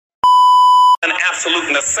an absolute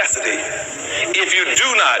necessity. If you do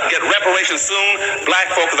not get reparations soon,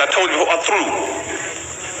 black folk, as I told you before, are through.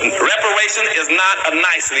 Reparation is not a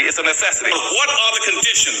nicety, it's a necessity. What are the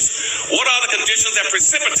conditions? What are the conditions that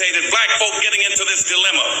precipitated black folk getting into this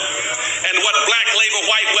dilemma? And what black labor,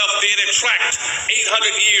 white wealth did, it tracked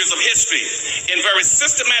 800 years of history in very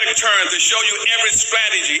systematic terms to show you every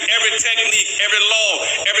strategy, every technique, every law,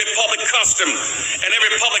 every public custom, and every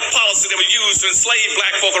public policy that was used to enslave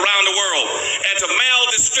black folk around the world and to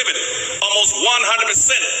maldistribute almost 100%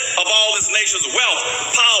 of all this nation's wealth,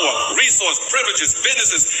 power, resource, privileges,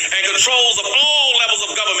 businesses, and controls of all levels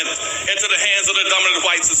of government into the hands of the dominant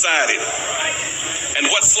white society. And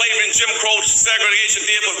what slavery and Jim Crow segregation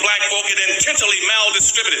did with black folk, it intentionally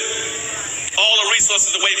maldistributed all the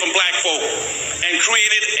resources away from black folk and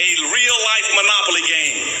created a real-life monopoly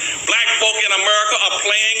game. Black folk in America are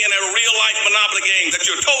playing in a real-life monopoly game that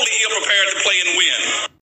you're totally ill-prepared to play and win.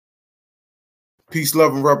 Peace,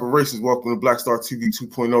 love, and reparations. Welcome to Black Star TV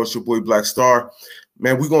 2.0. It's your boy Black Star.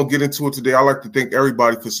 Man, we're going to get into it today. I'd like to thank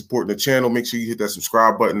everybody for supporting the channel. Make sure you hit that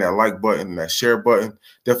subscribe button, that like button, and that share button.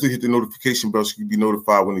 Definitely hit the notification bell so you can be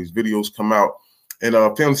notified when these videos come out. And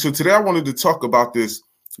family, so today I wanted to talk about this.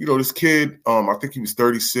 You know, this kid, I think he was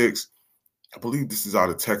 36. I believe this is out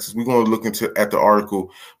of Texas. We're going to look at the article.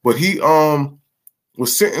 But he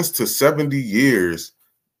was sentenced to 70 years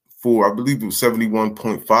for, I believe it was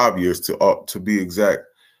 71.5 years to be exact.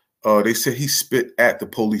 They said he spit at the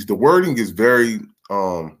police. The wording is very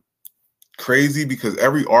crazy because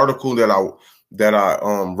every article that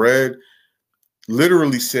I read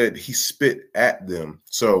literally said he spit at them.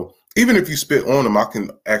 So even if you spit on them, I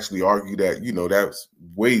can actually argue that, you know, that's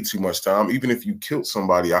way too much time. Even if you killed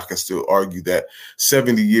somebody, I can still argue that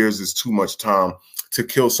 70 years is too much time to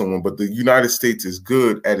kill someone. But the United States is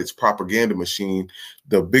good at its propaganda machine,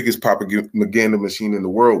 the biggest propaganda machine in the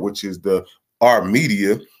world, which is our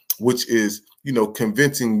media, which is, you know,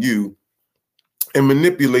 convincing you and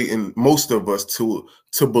manipulating most of us to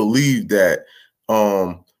believe that,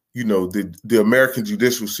 you know, the American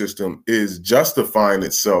judicial system is justifying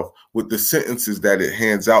itself with the sentences that it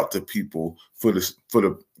hands out to people for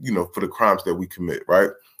the crimes that we commit, right?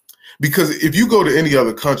 Because if you go to any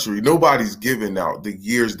other country, nobody's giving out the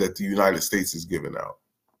years that the United States is giving out.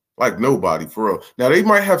 Like nobody, for real. Now, they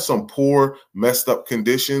might have some poor, messed up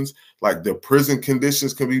conditions, like the prison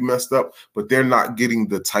conditions can be messed up, but they're not getting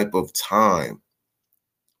the type of time.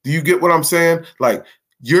 Do you get what I'm saying? Like,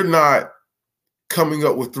 you're not coming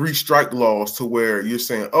up with 3 strike laws to where you're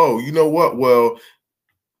saying, oh, you know what? Well,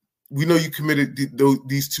 we know you committed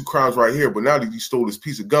these 2 crimes right here, but now that you stole this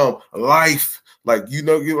piece of gum, life. Like, you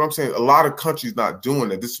know what I'm saying? A lot of countries not doing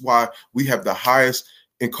that. This is why we have the highest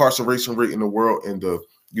incarceration rate in the world and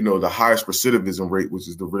the highest recidivism rate, which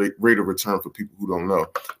is the rate of return for people who don't know.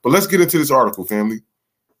 But let's get into this article, family.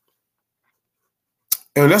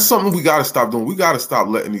 And that's something we got to stop doing. We got to stop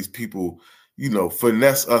letting these people, you know,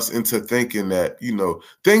 finesse us into thinking that, you know,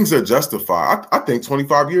 things are justified. I think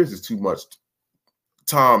 25 years is too much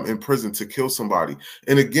time in prison to kill somebody.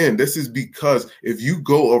 And again, this is because if you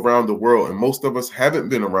go around the world, and most of us haven't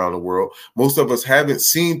been around the world, most of us haven't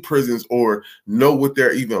seen prisons or know what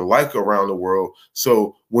they're even like around the world.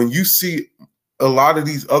 So when you see a lot of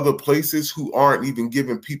these other places who aren't even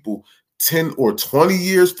giving people 10 or 20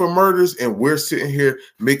 years for murders, and we're sitting here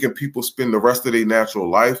making people spend the rest of their natural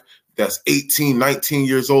life that's 18, 19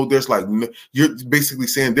 years old, there's like, you're basically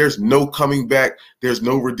saying there's no coming back, there's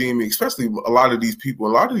no redeeming, especially a lot of these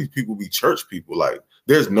people be church people. Like,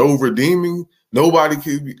 there's no redeeming, nobody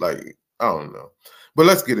can be like, I don't know. But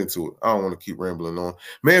let's get into it. I don't want to keep rambling on.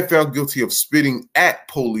 Man found guilty of spitting at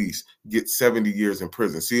police gets 70 years in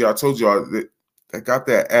prison. See, I told y'all that I got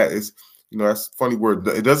that at. It's, you know, that's a funny word.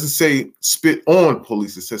 It doesn't say spit on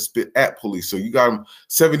police. It says spit at police. So you got him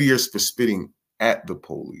 70 years for spitting at the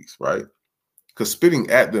police, right? Because spitting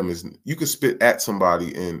at them is, you can spit at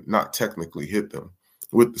somebody and not technically hit them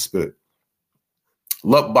with the spit.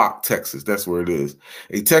 Lubbock, Texas, that's where it is.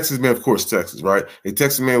 A Texas man, of course, Texas, right? A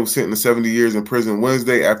Texas man was sentenced to 70 years in prison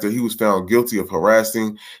Wednesday after he was found guilty of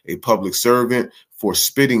harassing a public servant for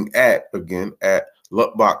spitting at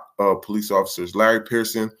Lubbock police officers. Larry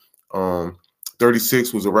Pearson,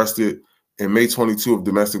 36, was arrested in May 22 of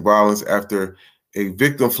domestic violence after a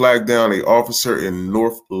victim flagged down an officer in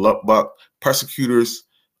North Lubbock. Prosecutors,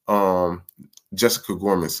 Jessica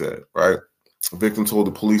Gorman said, right? The victim told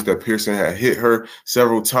the police that Pearson had hit her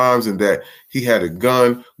several times and that he had a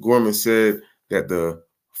gun. Gorman said that the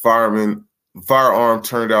firearm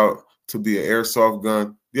turned out to be an airsoft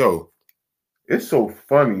gun. Yo, it's so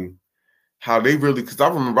funny how they really, because I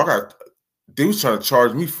remember I got they was trying to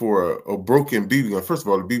charge me for a broken BB gun. First of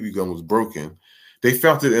all, the BB gun was broken. They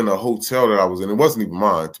found it in a hotel that I was in. It wasn't even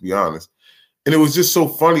mine, to be honest. And it was just so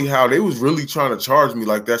funny how they was really trying to charge me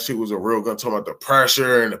like that shit was a real gun, talking about the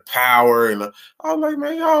pressure and the power. And I was like,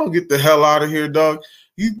 man, y'all get the hell out of here, dog.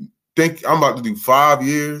 You think I'm about to do 5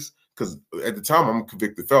 years? Because at the time, I'm a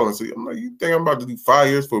convicted felon. So I'm like, you think I'm about to do 5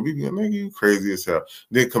 years for a BB gun? Nigga, you crazy as hell.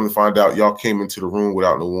 Then come to find out, y'all came into the room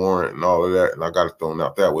without no warrant and all of that, and I got it thrown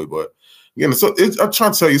out that way. But, again, so I'm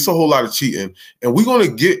trying to tell you, it's a whole lot of cheating. And we're going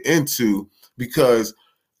to get into, because,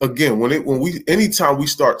 again, anytime we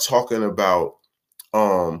start talking about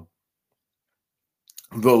the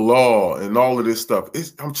law and all of this stuff,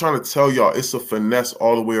 I'm trying to tell y'all, it's a finesse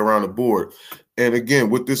all the way around the board. And again,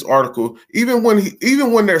 with this article, even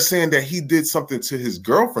when they're saying that he did something to his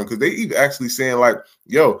girlfriend, because they even actually saying like,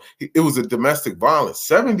 yo, it was a domestic violence.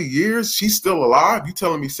 70 years, she's still alive. You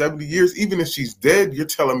telling me 70 years? Even if she's dead, you're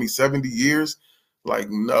telling me 70 years? Like,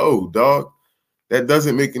 no, dog. That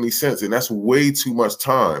doesn't make any sense. And that's way too much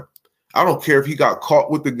time. I don't care if he got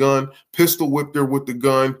caught with the gun, pistol whipped her with the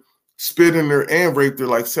gun, spit in her and raped her.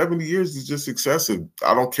 Like 70 years is just excessive.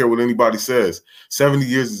 I don't care what anybody says. 70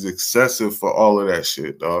 years is excessive for all of that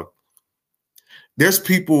shit, dog. There's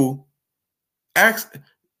people,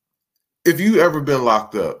 if you ever been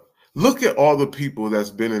locked up, look at all the people that's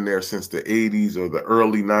been in there since the 80s or the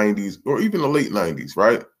early 90s or even the late 90s,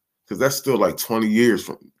 right? Because that's still like 20 years,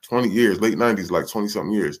 late 90s, like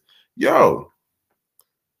 20-something years. Yo,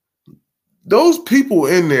 those people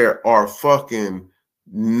in there are fucking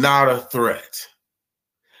not a threat.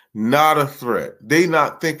 Not a threat. They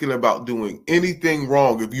not thinking about doing anything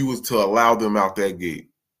wrong if you was to allow them out that gate.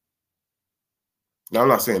 Now, I'm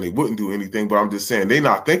not saying they wouldn't do anything, but I'm just saying they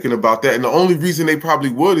not thinking about that. And the only reason they probably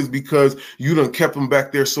would is because you done kept them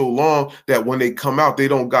back there so long that when they come out, they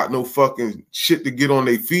don't got no fucking shit to get on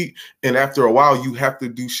their feet. And after a while, you have to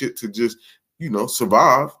do shit to just,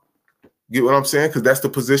 survive. Get what I'm saying? Because that's the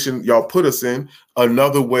position y'all put us in.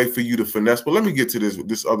 Another way for you to finesse. But let me get to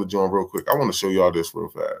this other joint real quick. I want to show y'all this real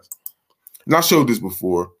fast. And I showed this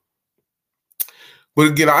before. But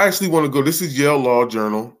again, I actually want to go. This is Yale Law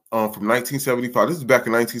Journal from 1975. This is back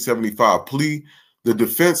in 1975. The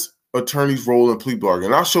defense attorney's role in plea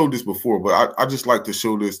bargain. I showed this before, but I just like to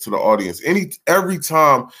show this to the audience. Every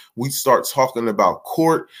time we start talking about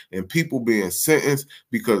court and people being sentenced,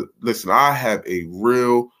 because listen, I have a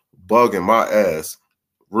real bug in my ass,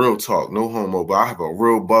 real talk, no homo, but I have a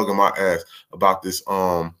real bug in my ass about this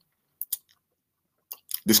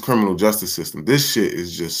this criminal justice system. This shit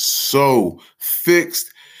is just so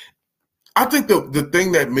fixed. I think the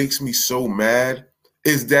thing that makes me so mad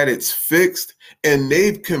is that it's fixed and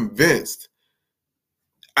they've convinced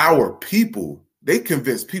our people. They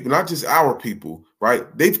convinced people, not just our people, right?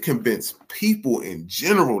 They've convinced people in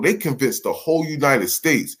general. They convinced the whole United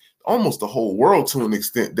States, almost the whole world to an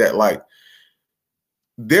extent, that like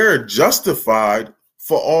they're justified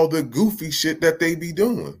for all the goofy shit that they be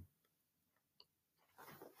doing.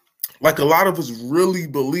 Like a lot of us really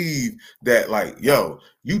believe that like, yo,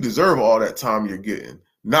 you deserve all that time you're getting,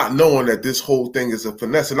 not knowing that this whole thing is a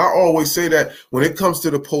finesse. And I always say that when it comes to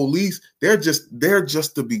the police, they're just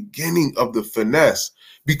the beginning of the finesse,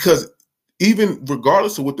 because even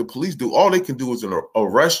regardless of what the police do, all they can do is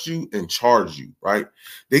arrest you and charge you, right?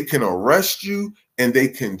 They can arrest you and they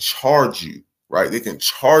can charge you, right? They can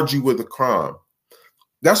charge you with a crime.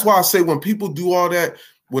 That's why I say when people do all that,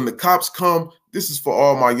 when the cops come, this is for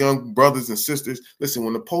all my young brothers and sisters. Listen,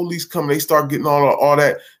 when the police come, they start getting all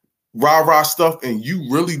that rah-rah stuff, and you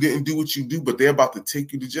really didn't do what you do, but they're about to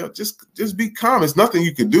take you to jail. Just be calm. There's nothing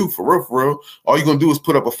you can do, for real, for real. All you're going to do is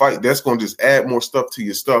put up a fight. That's going to just add more stuff to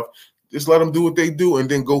your stuff. Just let them do what they do and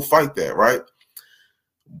then go fight that, right?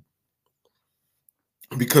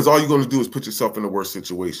 Because all you're going to do is put yourself in a worse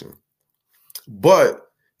situation.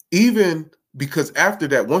 But even because after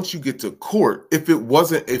that, once you get to court, if it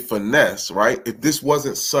wasn't a finesse, right? If this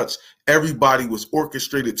wasn't such, everybody was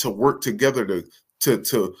orchestrated to work together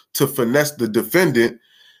to finesse the defendant,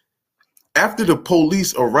 after the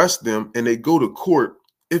police arrest them and they go to court,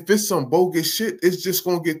 if it's some bogus shit, it's just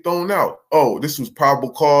going to get thrown out. Oh, this was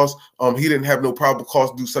probable cause. He didn't have no probable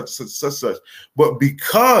cause to do such. But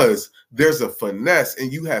because there's a finesse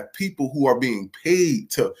and you have people who are being paid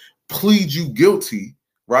to plead you guilty,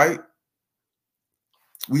 right?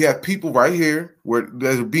 We have people right here where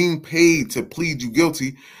they're being paid to plead you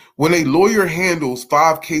guilty. When a lawyer handles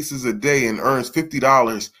 5 cases a day and earns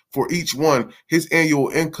 $50 for each one, his annual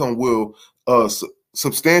income will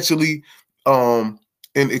substantially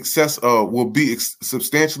in excess will be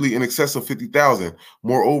substantially in excess of 50,000.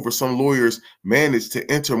 Moreover, some lawyers manage to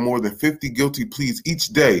enter more than 50 guilty pleas each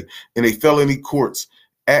day in a felony courts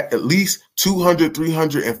at least 200,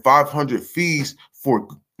 300, and 500 fees for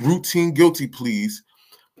routine guilty pleas.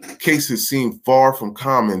 Cases seem far from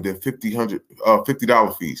common than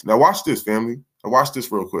 $50 fees. Now watch this, family. Now watch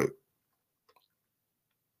this real quick.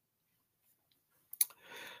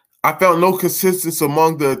 I found no consistency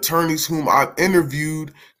among the attorneys whom I've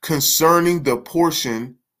interviewed concerning the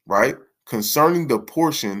portion, right? Concerning the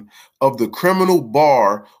portion of the criminal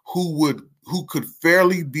bar who could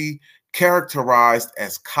fairly be characterized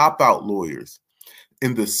as cop-out lawyers,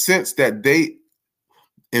 in the sense that they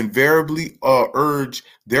invariably urge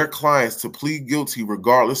their clients to plead guilty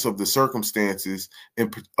regardless of the circumstances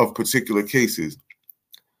of particular cases.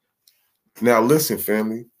 Now listen,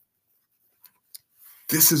 family.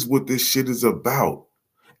 This is what this shit is about.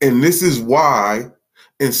 And this is why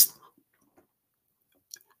it's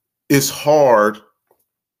hard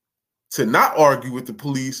to not argue with the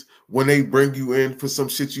police when they bring you in for some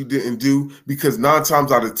shit you didn't do, because 9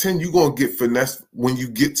 times out of 10, you're going to get finessed when you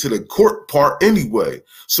get to the court part anyway.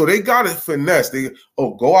 So they got to finesse.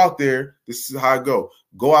 Go out there. This is how I go.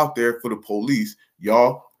 Go out there for the police.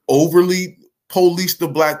 Y'all overly police the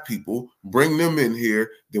black people, bring them in here.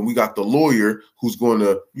 Then we got the lawyer who's going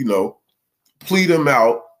to, plead them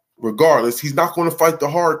out regardless. He's not going to fight the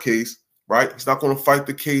hard case, right? He's not going to fight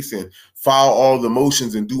the case and file all the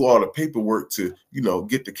motions and do all the paperwork to,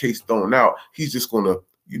 get the case thrown out. He's just going to,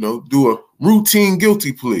 do a routine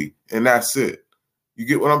guilty plea, and that's it. You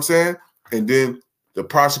get what I'm saying? And then the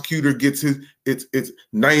prosecutor gets it's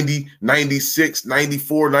 90, 96,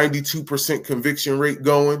 94, 92% conviction rate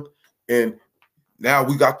going, and now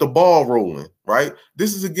we got the ball rolling, right?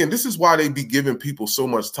 This is why they be giving people so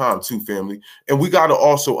much time too, family. And we got to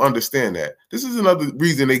also understand that. This is another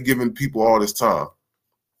reason they giving people all this time.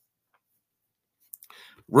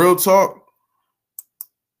 Real talk.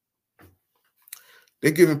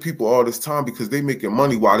 They giving people all this time because they making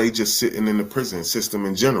money while they just sitting in the prison system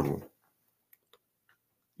in general.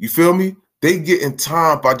 You feel me? They getting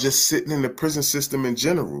time by just sitting in the prison system in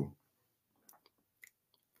general.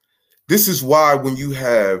 This is why when you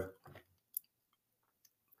have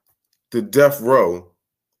the death row,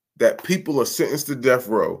 that people are sentenced to death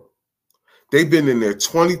row, they've been in there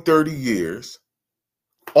 20, 30 years,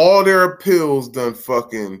 all their appeals done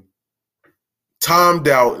fucking timed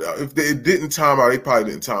out. If they didn't time out, they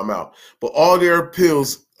probably didn't time out. But all their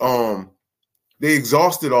appeals, they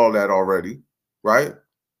exhausted all that already, right?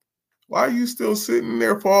 Why are you still sitting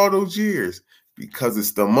there for all those years? Because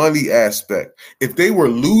it's the money aspect. If they were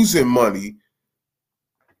losing money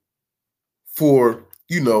for,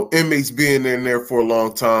 inmates being in there for a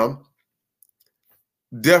long time,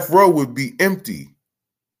 death row would be empty.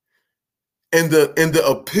 And the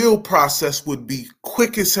appeal process would be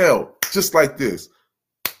quick as hell, just like this.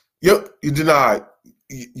 Yep, you denied.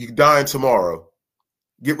 You're dying tomorrow.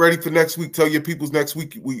 Get ready for next week. Tell your peoples next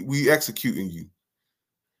week we executing you.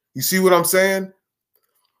 You see what I'm saying?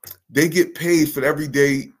 They get paid for every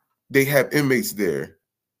day they have inmates there.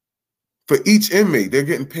 For each inmate, they're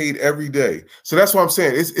getting paid every day. So that's what I'm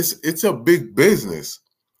saying. It's a big business.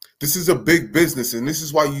 This is a big business, and this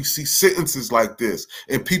is why you see sentences like this,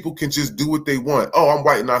 and people can just do what they want. Oh, I'm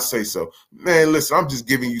white and I say so. Man, listen, I'm just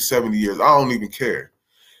giving you 70 years. I don't even care.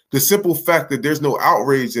 The simple fact that there's no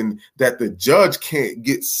outrage and that the judge can't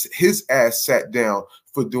get his ass sat down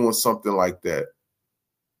for doing something like that.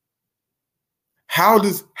 How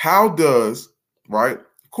does, right?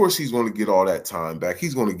 Of course, he's going to get all that time back.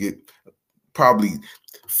 He's going to get probably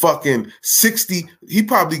fucking 60. He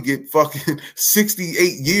probably get fucking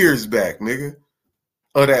 68 years back, nigga,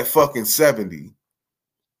 of that fucking 70.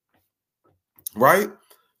 Right?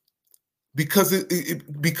 Because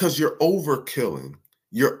because you're overkilling.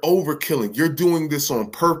 You're overkilling. You're doing this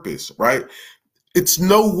on purpose, right? It's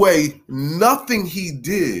no way, nothing he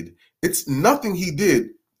did. It's nothing he did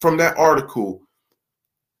from that article.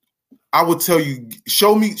 I would tell you,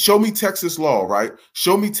 show me Texas law, right?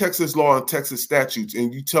 Show me Texas law and Texas statutes,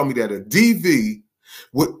 and you tell me that a DV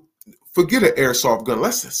would, forget an airsoft gun.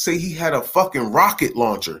 Let's say he had a fucking rocket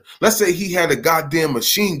launcher. Let's say he had a goddamn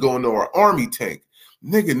machine gun or an army tank.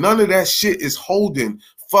 Nigga, none of that shit is holding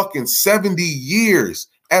fucking 70 years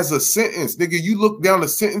as a sentence. Nigga, you look down the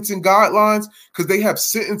sentencing guidelines, because they have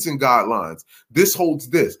sentencing guidelines. This holds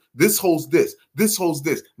this. This holds this. This holds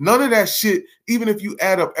this. None of that shit, even if you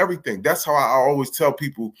add up everything. That's how I always tell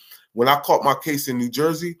people when I caught my case in New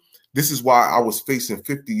Jersey, this is why I was facing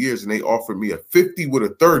 50 years and they offered me a 50 with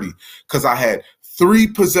a 30, because I had 3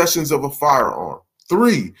 possessions of a firearm.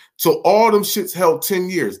 3. So all them shits held 10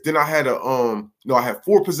 years. Then I had I had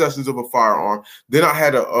 4 possessions of a firearm. Then I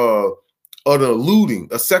had an eluding,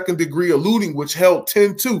 a second degree eluding, which held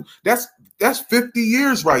 10 too. That's 50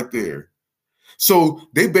 years right there. So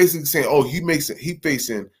they basically saying, oh, he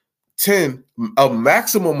facing 10, a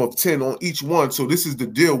maximum of 10 on each one. So this is the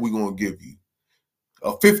deal we're gonna give you.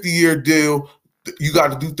 A 50-year deal. You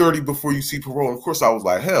got to do 30 before you see parole. And of course, I was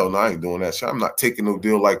like, hell no, I ain't doing that shit. I'm not taking no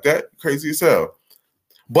deal like that. Crazy as hell.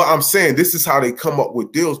 But I'm saying this is how they come up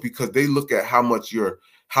with deals, because they look at how much you're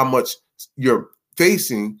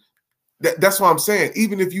facing. That's what I'm saying.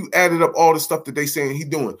 Even if you added up all the stuff that they saying he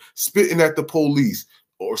doing, spitting at the police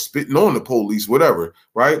or spitting on the police, whatever,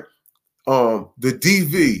 right? The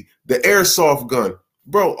DV, the airsoft gun,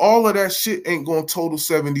 bro, all of that shit ain't going to total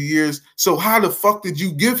 70 years. So how the fuck did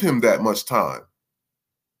you give him that much time?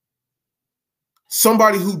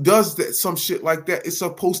 Somebody who does that, some shit like that, is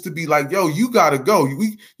supposed to be like, yo, you got to go.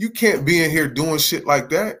 You can't be in here doing shit like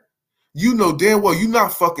that. You know damn well you're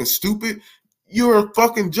not fucking stupid. You're a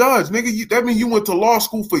fucking judge, nigga. That means you went to law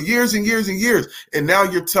school for years and years and years. And now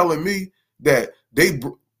you're telling me that they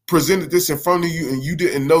presented this in front of you and you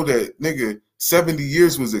didn't know that, nigga, 70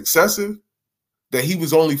 years was excessive? That he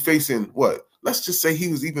was only facing what? Let's just say he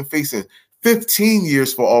was even facing 15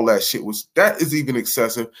 years for all that shit. That is even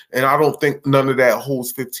excessive. And I don't think none of that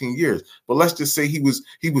holds 15 years. But let's just say he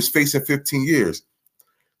was facing 15 years.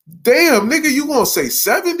 Damn, nigga, you gonna say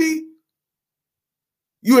 70?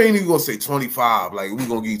 You ain't even gonna say 25. Like, we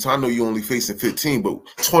gonna give you time. I know you only facing 15, but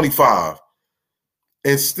 25.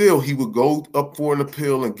 And still, he would go up for an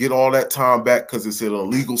appeal and get all that time back because it's an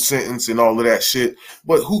illegal sentence and all of that shit.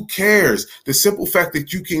 But who cares? The simple fact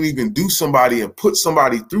that you can't even do somebody and put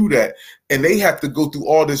somebody through that, and they have to go through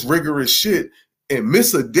all this rigorous shit and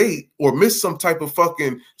miss a date or miss some type of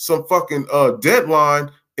fucking deadline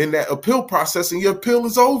in that appeal process, and your appeal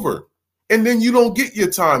is over. And then you don't get your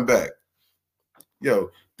time back. Yo,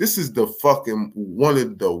 this is the fucking one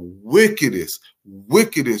of the wickedest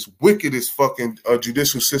fucking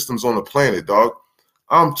judicial systems on the planet, dog.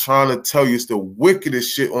 I'm trying to tell you, it's the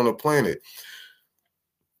wickedest shit on the planet.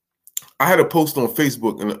 I had a post on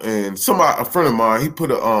Facebook, and a friend of mine, he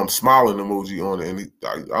put a smiling emoji on it, and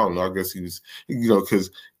I don't know, I guess he was,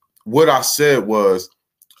 because what I said was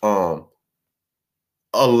a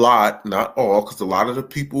lot, not all, because a lot of the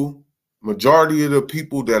people, majority of the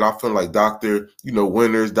people that I feel like Dr.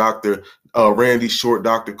 Winters, Dr. Randy Short,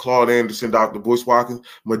 Dr. Claude Anderson, Dr. Boyce Watkins,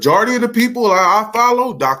 majority of the people I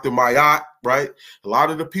follow, Dr. Mayat, right? A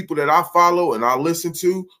lot of the people that I follow and I listen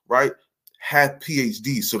to, right, had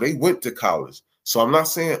PhDs. So they went to college. So I'm not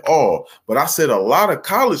saying all, but I said a lot of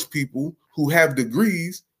college people who have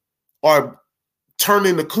degrees are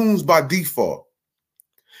turning to coons by default.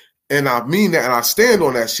 And I mean that, and I stand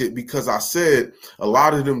on that shit, because I said a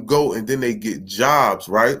lot of them go and then they get jobs,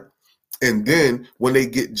 right? And then when they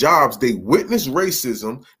get jobs, they witness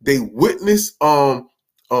racism, they witness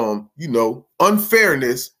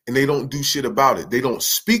unfairness, and they don't do shit about it. They don't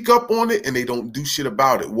speak up on it, and they don't do shit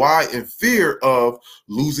about it. Why? In fear of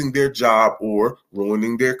losing their job or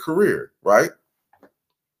ruining their career, right?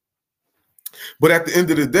 But at the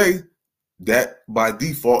end of the day, that by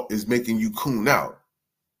default is making you coon out.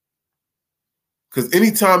 Because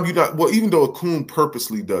anytime even though a coon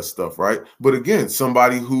purposely does stuff, right? But again,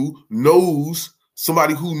 somebody who knows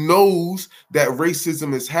that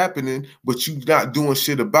racism is happening, but you're not doing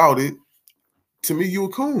shit about it, to me, you a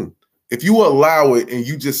coon. If you allow it and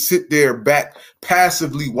you just sit there back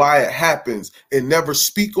passively while it happens and never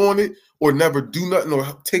speak on it or never do nothing or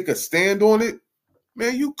take a stand on it,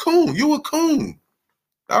 man, you coon. You a coon.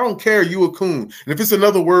 I don't care. You a coon. And if it's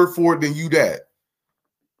another word for it, then you that.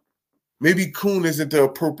 Maybe coon isn't the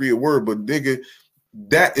appropriate word, but nigga,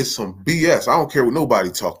 that is some BS. I don't care what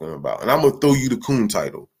nobody talking about. And I'm going to throw you the coon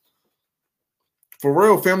title. For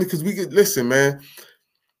real, family, because listen, man,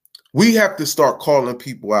 we have to start calling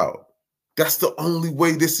people out. That's the only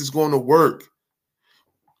way this is going to work.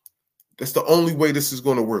 That's the only way this is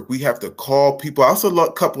going to work. We have to call people. Also,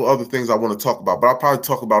 a couple other things I want to talk about, but I'll probably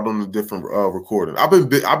talk about on a different recording. I've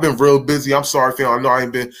been real busy. I'm sorry, fam. I know I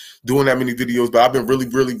ain't been doing that many videos, but I've been really,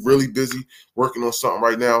 really, really busy working on something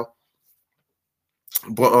right now.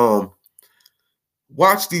 But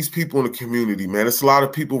watch these people in the community, man. It's a lot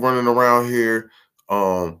of people running around here.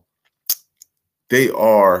 They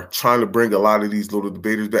are trying to bring a lot of these little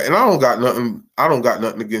debaters back. And I don't got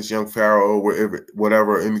nothing against Young Pharaoh or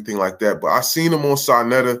whatever, anything like that. But I seen him on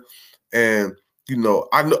Sarnetta, and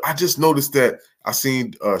I just noticed that I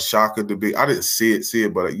seen Shaka debate. I didn't see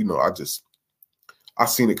it, but I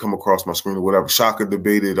seen it come across my screen or whatever. Shaka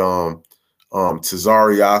debated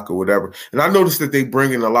Tazariak or whatever. And I noticed that they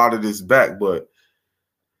bringing a lot of this back,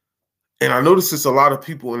 and I noticed it's a lot of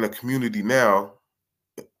people in the community now,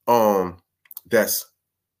 that's,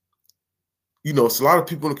 it's a lot of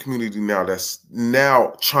people in the community now that's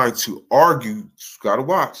now trying to argue. You gotta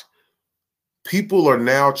watch. People are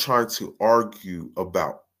now trying to argue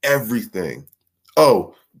about everything.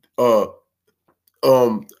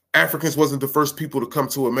 Africans wasn't the first people to come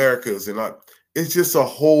to Americas, and it's just a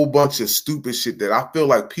whole bunch of stupid shit that I feel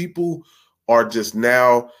like people are just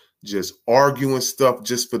now just arguing stuff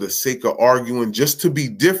just for the sake of arguing, just to be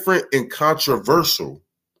different and controversial,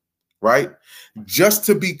 right? Just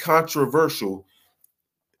to be controversial.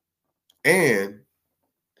 And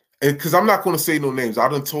because I'm not going to say no names, I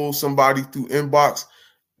done told somebody through inbox,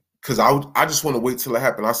 because I just want to wait till it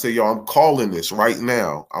happens. I say, yo, I'm calling this right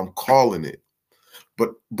now. I'm calling it.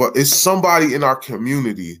 But it's somebody in our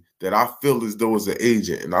community that I feel as though is an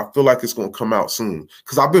agent, and I feel like it's going to come out soon.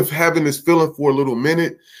 Because I've been having this feeling for a little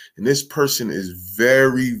minute, and this person is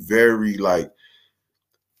very, very like,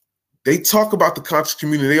 they talk about the conscious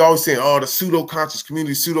community. They always say, oh, the pseudo-conscious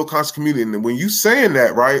community. And then when you saying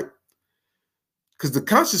that, right, because the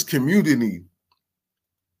conscious community,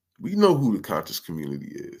 we know who the conscious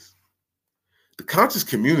community is. The conscious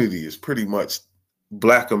community is pretty much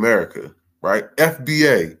Black America, right?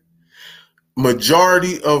 FBA.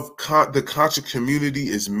 Majority of the conscious community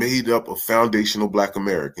is made up of foundational Black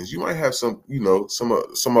Americans. You might have some, some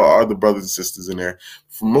of our other brothers and sisters in there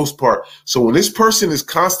for the most part. So when this person is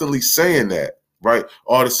constantly saying that, right?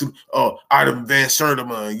 Ida Van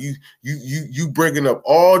Sertima, you bringing up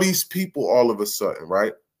all these people all of a sudden,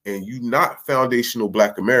 right? And you not foundational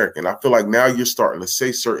Black American. I feel like now you're starting to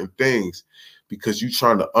say certain things because you're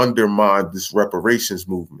trying to undermine this reparations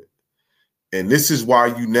movement. And this is why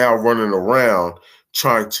you now running around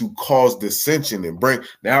trying to cause dissension and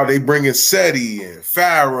now they bringing SETI and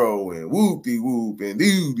Pharaoh and whoop-de-whoop and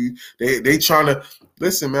they trying to,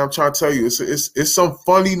 listen, man, I'm trying to tell you, it's some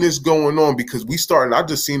funniness going on because I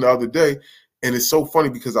just seen the other day, and it's so funny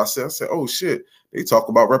because I said, oh shit, they talk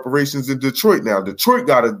about reparations in Detroit now. Detroit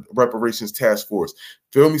got a reparations task force.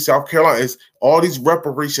 Feel me? South Carolina, it's all these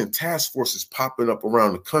reparation task forces popping up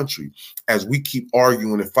around the country as we keep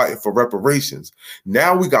arguing and fighting for reparations.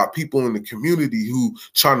 Now we got people in the community who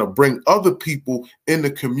trying to bring other people in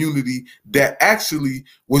the community that actually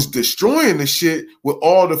was destroying the shit with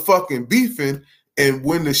all the fucking beefing. And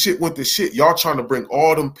when the shit went to shit, y'all trying to bring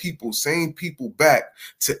all them people, same people back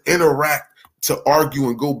to interact, to argue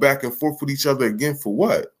and go back and forth with each other again for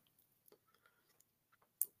what?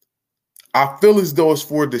 I feel as though it's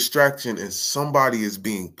for a distraction and somebody is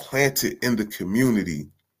being planted in the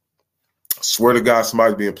community. I swear to God,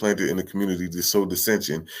 somebody's being planted in the community to sow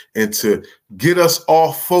dissension and to get us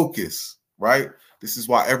off focus, right? This is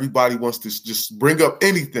why everybody wants to just bring up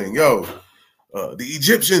anything. Yo, the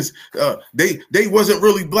Egyptians, they wasn't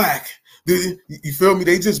really Black. You feel me?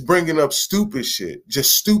 They just bringing up stupid shit,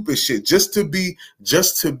 just to be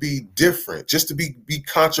different, just to be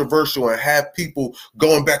controversial and have people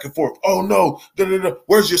going back and forth. Oh no,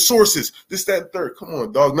 where's your sources? This, that, and third. Come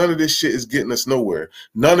on, dog. None of this shit is getting us nowhere.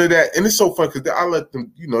 None of that. And it's so fun because I let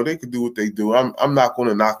them, they can do what they do. I'm not going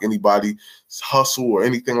to knock anybody's hustle or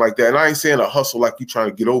anything like that. And I ain't saying a hustle like you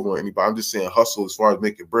trying to get over on anybody. I'm just saying hustle as far as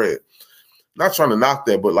making bread. Not trying to knock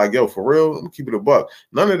that, but like, yo, for real, let me keep it a buck.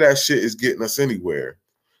 None of that shit is getting us anywhere.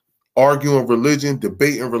 Arguing religion,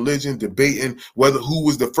 debating whether who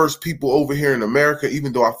was the first people over here in America,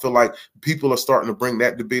 even though I feel like people are starting to bring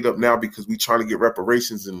that debate up now because we trying to get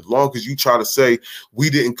reparations. And as long as you try to say we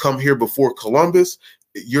didn't come here before Columbus,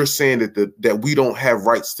 you're saying that we don't have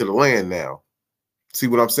rights to the land now. See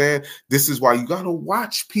what I'm saying? This is why you got to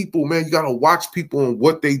watch people, man. You got to watch people and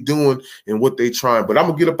what they doing and what they trying. But I'm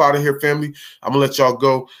going to get up out of here, family. I'm going to let y'all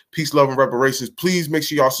go. Peace, love, and reparations. Please make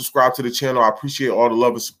sure y'all subscribe to the channel. I appreciate all the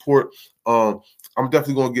love and support. I'm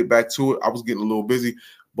definitely going to get back to it. I was getting a little busy,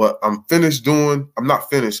 but I'm not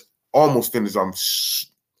finished, almost finished. I'm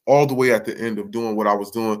all the way at the end of doing what I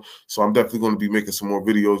was doing. So I'm definitely going to be making some more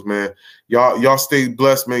videos, man. Y'all stay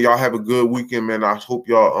blessed, man. Y'all have a good weekend, man. I hope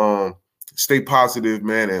y'all, stay positive,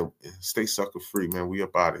 man, and stay sucker free, man. We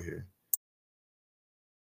up out of here.